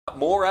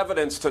More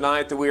evidence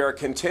tonight that we are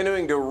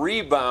continuing to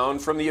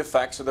rebound from the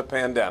effects of the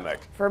pandemic.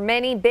 For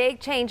many, big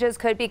changes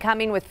could be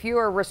coming with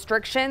fewer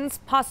restrictions,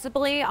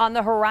 possibly on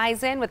the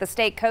horizon, with the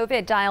state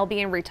COVID dial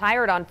being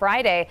retired on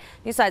Friday.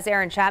 Newside's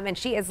Erin Chapman,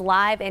 she is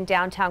live in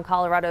downtown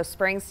Colorado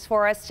Springs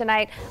for us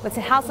tonight with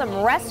how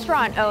some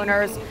restaurant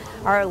owners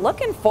are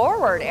looking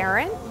forward.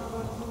 Erin?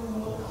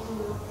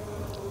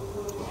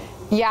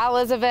 Yeah,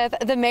 Elizabeth,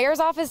 the mayor's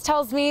office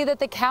tells me that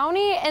the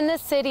county and the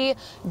city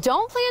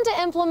don't plan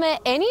to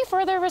implement any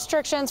further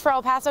restrictions for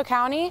El Paso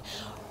County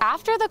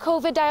after the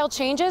COVID dial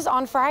changes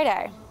on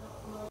Friday.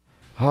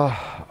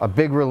 A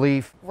big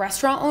relief.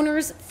 Restaurant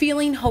owners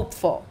feeling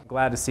hopeful.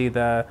 Glad to see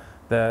the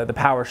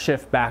power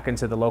shift back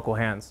into the local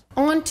hands.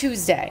 On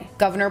Tuesday,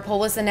 Governor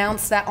Polis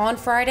announced that on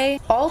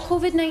Friday, all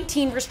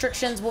COVID-19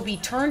 restrictions will be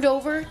turned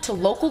over to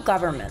local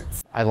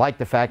governments. I like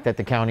the fact that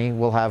the county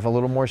will have a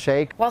little more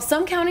shake. While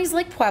some counties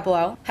like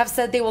Pueblo have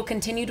said they will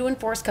continue to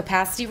enforce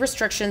capacity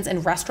restrictions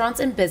in restaurants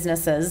and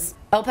businesses,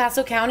 El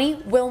Paso County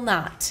will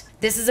not.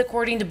 This is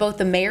according to both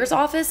the mayor's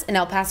office and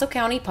El Paso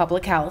County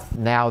Public Health.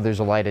 Now there's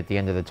a light at the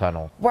end of the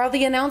tunnel. While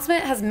the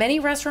announcement has many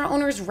restaurant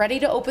owners ready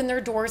to open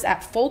their doors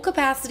at full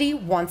capacity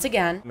once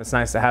again. It's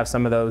nice to have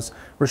some of those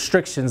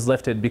restrictions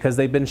lifted because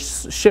they've been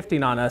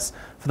shifting on us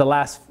for the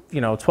last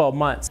 12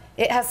 months.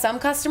 It has some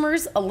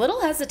customers a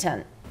little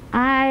hesitant.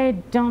 I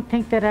don't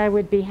think that I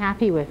would be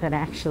happy with it,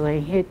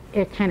 actually.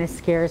 It kind of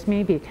scares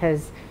me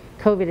because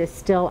COVID is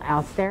still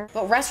out there.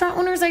 But restaurant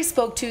owners I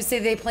spoke to say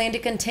they plan to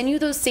continue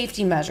those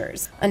safety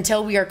measures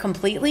until we are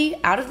completely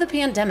out of the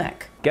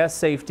pandemic. Guest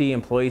safety,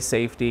 employee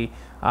safety,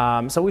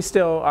 so we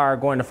still are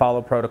going to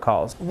follow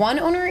protocols. One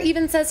owner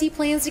even says he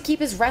plans to keep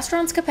his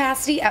restaurant's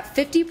capacity at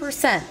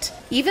 50%,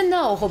 even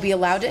though he'll be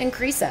allowed to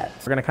increase it.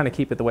 We're going to kind of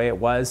keep it the way it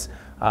was,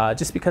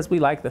 just because we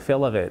like the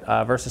feel of it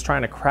versus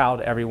trying to crowd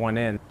everyone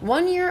in.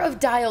 1 year of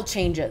dial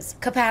changes,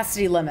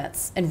 capacity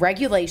limits, and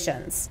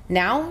regulations,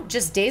 now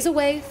just days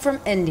away from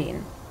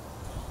ending.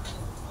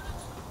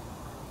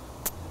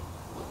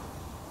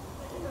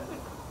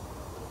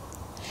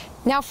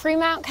 Now,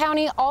 Fremont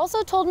County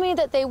also told me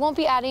that they won't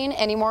be adding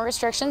any more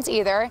restrictions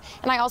either.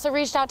 And I also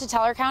reached out to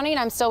Teller County and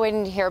I'm still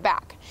waiting to hear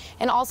back.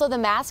 And also the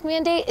mask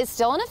mandate is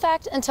still in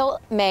effect until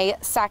May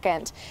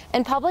 2nd.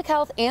 And public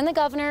health and the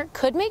governor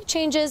could make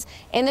changes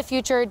in the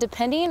future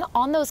depending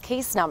on those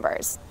case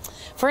numbers.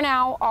 For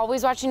now,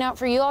 always watching out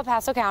for you, El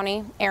Paso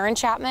County. Erin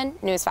Chapman,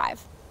 News 5.